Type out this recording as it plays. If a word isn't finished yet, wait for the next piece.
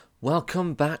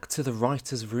Welcome back to the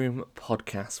Writer's Room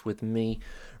podcast with me,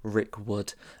 Rick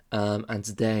Wood. And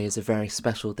today is a very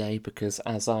special day because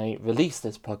as I release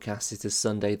this podcast, it is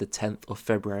Sunday, the 10th of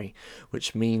February,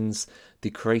 which means the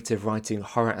Creative Writing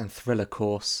Horror and Thriller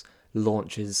course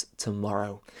launches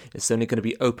tomorrow. It's only going to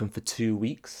be open for 2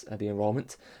 weeks at the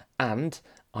enrollment, and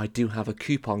I do have a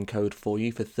coupon code for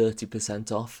you for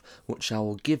 30% off, which I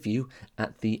will give you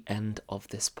at the end of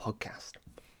this podcast.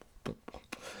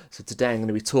 So today I'm going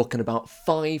to be talking about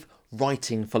 5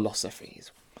 writing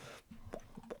philosophies.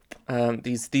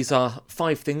 These are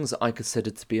 5 things that I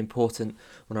consider to be important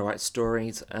when I write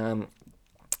stories, and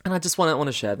I just want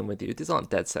to share them with you. These aren't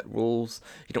dead set rules.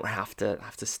 You don't have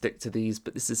to stick to these,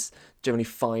 but this is generally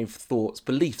 5 thoughts,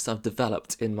 beliefs I've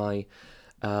developed in my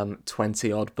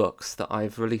 20 odd books that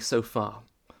I've released so far.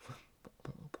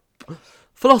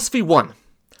 Philosophy 1.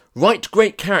 Write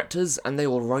great characters and they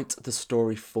will write the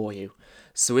story for you.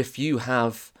 So if you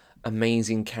have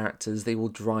amazing characters, they will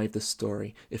drive the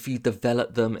story. If you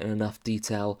develop them in enough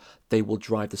detail, they will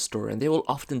drive the story, and they will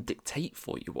often dictate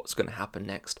for you what's going to happen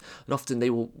next. And often they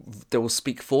will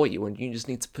speak for you, and you just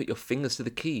need to put your fingers to the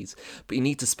keys. But you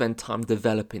need to spend time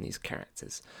developing these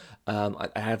characters. I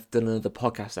have done another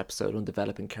podcast episode on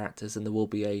developing characters, and there will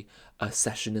be a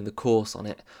session in the course on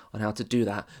it, on how to do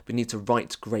that. But you need to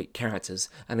write great characters.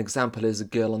 An example is A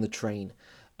Girl on the Train.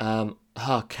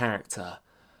 Her character,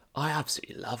 I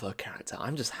absolutely love her character.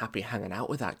 I'm just happy hanging out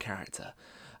with that character.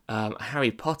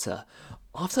 Harry Potter,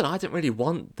 often I didn't really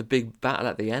want the big battle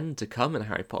at the end to come in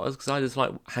Harry Potter because I just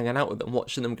like hanging out with them,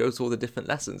 watching them go to all the different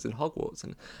lessons in Hogwarts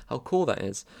and how cool that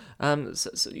is.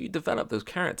 So you develop those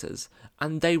characters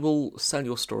and they will sell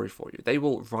your story for you. They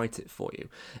will write it for you.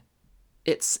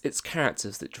 It's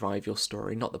characters that drive your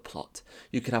story, not the plot.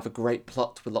 You can have a great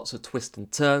plot with lots of twists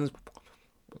and turns,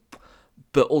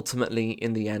 but ultimately,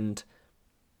 in the end,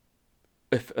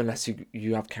 unless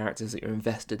you have characters that you're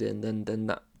invested in, then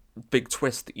that big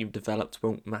twist that you've developed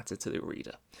won't matter to the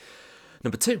reader.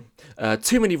 Number 2,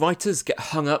 too many writers get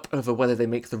hung up over whether they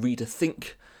make the reader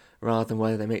think rather than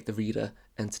whether they make the reader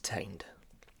entertained.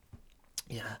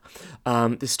 Yeah,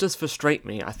 this does frustrate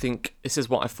me. I think this is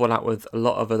what I fall out with a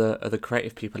lot of other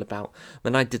creative people about.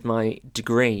 When I did my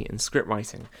degree in script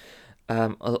writing,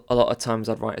 a lot of times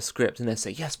I'd write a script and they'd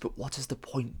say, yes, but what is the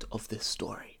point of this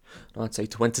story? And I'd say,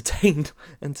 to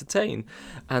entertain.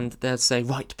 And they'd say,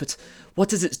 right, but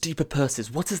what is its deeper purpose?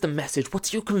 What is the message?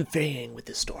 What are you conveying with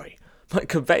this story? Like,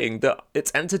 conveying that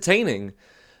it's entertaining.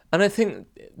 And I think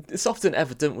it's often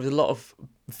evident with a lot of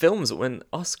films that win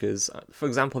Oscars. For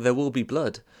example, There Will Be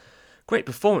Blood. Great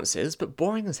performances, but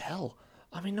boring as hell.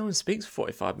 I mean, no one speaks for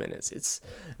 45 minutes. It's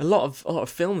a lot of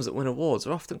films that win awards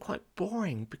are often quite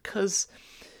boring because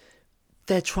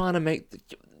they're trying to make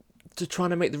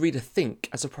the reader think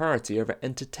as a priority over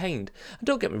entertained. And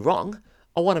don't get me wrong,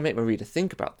 I want to make my reader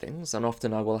think about things, and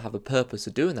often I will have a purpose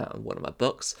of doing that in one of my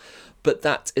books, but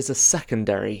that is a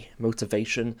secondary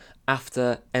motivation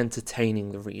after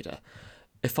entertaining the reader.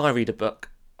 If I read a book,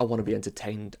 I want to be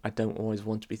entertained. I don't always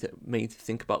want to be made to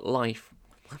think about life.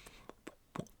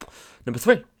 Number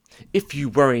 3, if you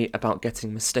worry about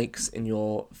getting mistakes in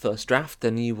your first draft,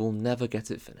 then you will never get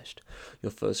it finished.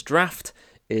 Your first draft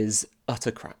is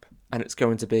utter crap, and it's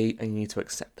going to be, and you need to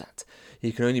accept that.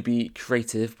 You can only be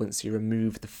creative once you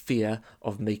remove the fear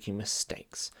of making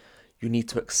mistakes. You need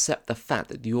to accept the fact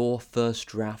that your first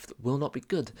draft will not be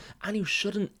good, and you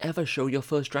shouldn't ever show your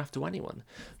first draft to anyone.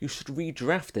 You should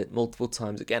redraft it multiple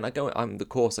times. Again, I go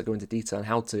into detail on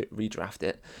how to redraft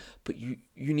it, but you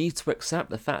need to accept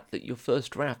the fact that your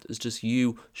first draft is just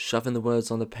you shoving the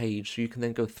words on the page so you can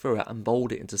then go through it and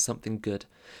mold it into something good.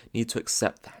 You need to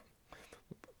accept that.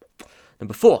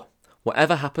 Number 4,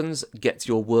 whatever happens, get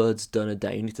your words done a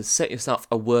day. You need to set yourself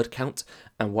a word count,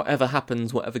 and whatever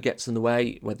happens, whatever gets in the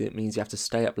way, whether it means you have to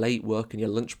stay up late, work in your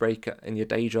lunch break, in your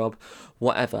day job,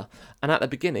 whatever. And at the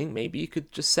beginning, maybe you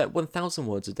could just set 1,000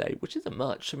 words a day, which isn't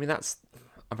much. I mean, that's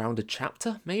around a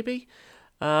chapter, maybe.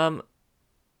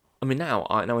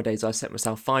 Nowadays I set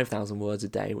myself 5,000 words a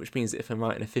day, which means that if I'm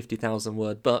writing a 50,000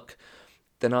 word book,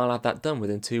 then I'll have that done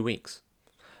within 2 weeks.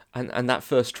 And that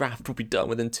first draft will be done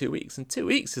within 2 weeks. And 2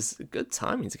 weeks is a good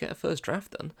timing to get a first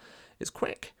draft done. It's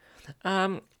quick.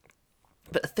 But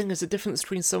the thing is, the difference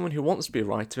between someone who wants to be a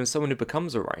writer and someone who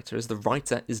becomes a writer is the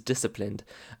writer is disciplined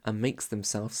and makes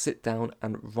themselves sit down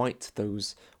and write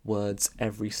those words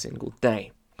every single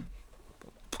day.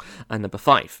 And number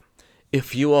 5,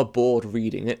 if you are bored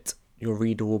reading it, your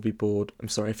reader will be bored.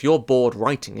 If you're bored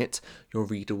writing it, your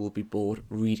reader will be bored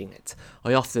reading it. I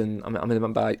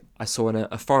remember I saw in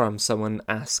a forum someone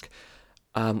ask,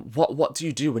 what do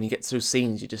you do when you get to those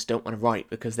scenes you just don't want to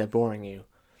write because they're boring you?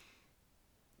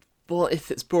 Well,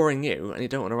 if it's boring you and you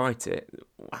don't want to write it,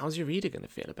 how's your reader going to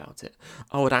feel about it?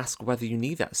 I would ask whether you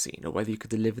need that scene or whether you could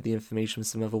deliver the information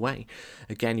some other way.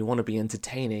 Again, you want to be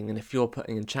entertaining, and if you're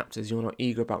putting in chapters you're not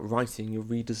eager about writing, your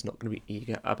reader's not going to be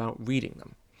eager about reading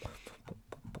them.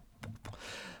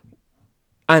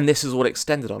 And this is all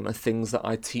extended on the things that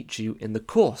I teach you in the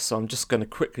course. So I'm just going to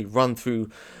quickly run through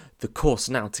the course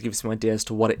now to give you some ideas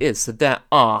to what it is. So there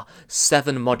are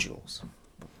 7 modules.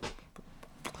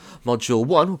 Module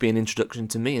 1 will be an introduction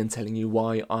to me and telling you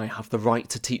why I have the right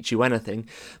to teach you anything.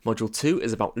 Module 2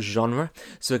 is about genre,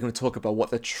 so we're going to talk about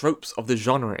what the tropes of the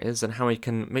genre is and how we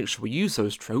can make sure we use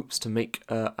those tropes to make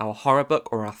our horror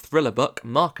book or our thriller book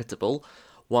marketable,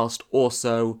 whilst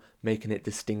also making it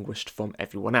distinguished from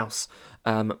everyone else.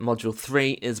 Module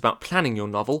 3 is about planning your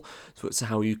novel, so it's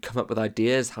how you come up with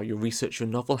ideas, how you research your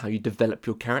novel, how you develop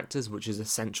your characters, which is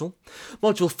essential.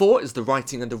 Module 4 is the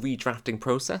writing and the redrafting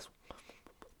process.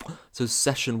 So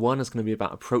session 1 is going to be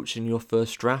about approaching your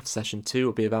first draft. Session 2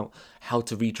 will be about how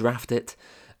to redraft it.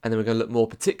 And then we're going to look more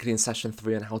particularly in session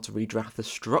 3 on how to redraft the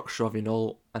structure of your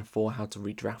novel, and 4 how to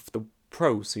redraft the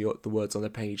prose, so the words on the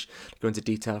page. Go into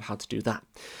detail of how to do that.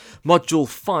 Module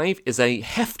 5 is a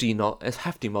hefty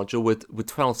module with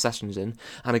 12 sessions in,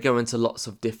 and I go into lots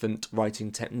of different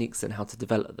writing techniques and how to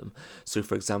develop them. So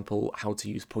for example, how to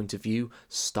use point of view,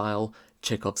 style,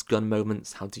 Chekhov's gun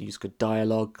moments, how to use good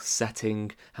dialogue,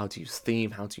 setting, how to use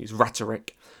theme, how to use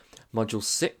rhetoric. Module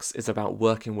 6 is about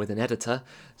working with an editor,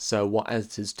 so what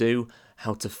editors do,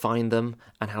 how to find them,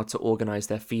 and how to organise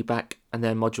their feedback. And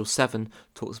then Module 7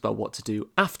 talks about what to do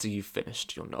after you've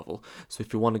finished your novel. So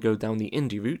if you want to go down the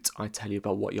indie route, I tell you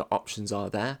about what your options are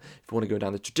there. If you want to go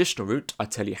down the traditional route, I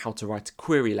tell you how to write a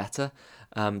query letter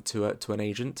to an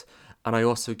agent. And I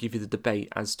also give you the debate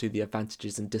as to the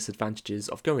advantages and disadvantages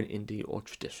of going indie or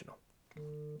traditional.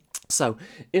 So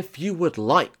if you would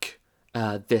like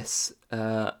this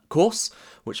course,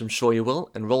 which I'm sure you will,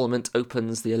 enrolment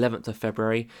opens the 11th of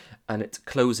February and it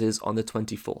closes on the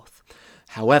 24th.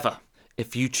 However,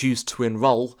 if you choose to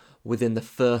enroll within the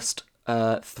first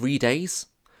 3 days,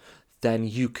 then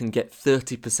you can get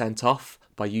 30% off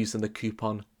by using the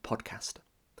coupon podcast.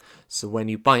 So when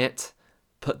you buy it,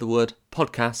 put the word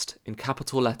podcast in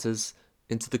capital letters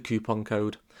into the coupon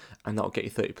code, and that'll get you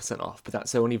 30% off. But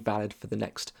that's only valid for the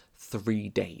next 3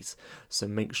 days. So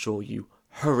make sure you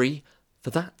hurry for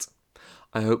that.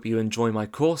 I hope you enjoy my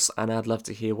course, and I'd love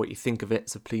to hear what you think of it.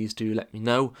 So please do let me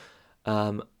know.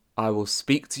 I will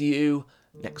speak to you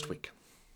next week.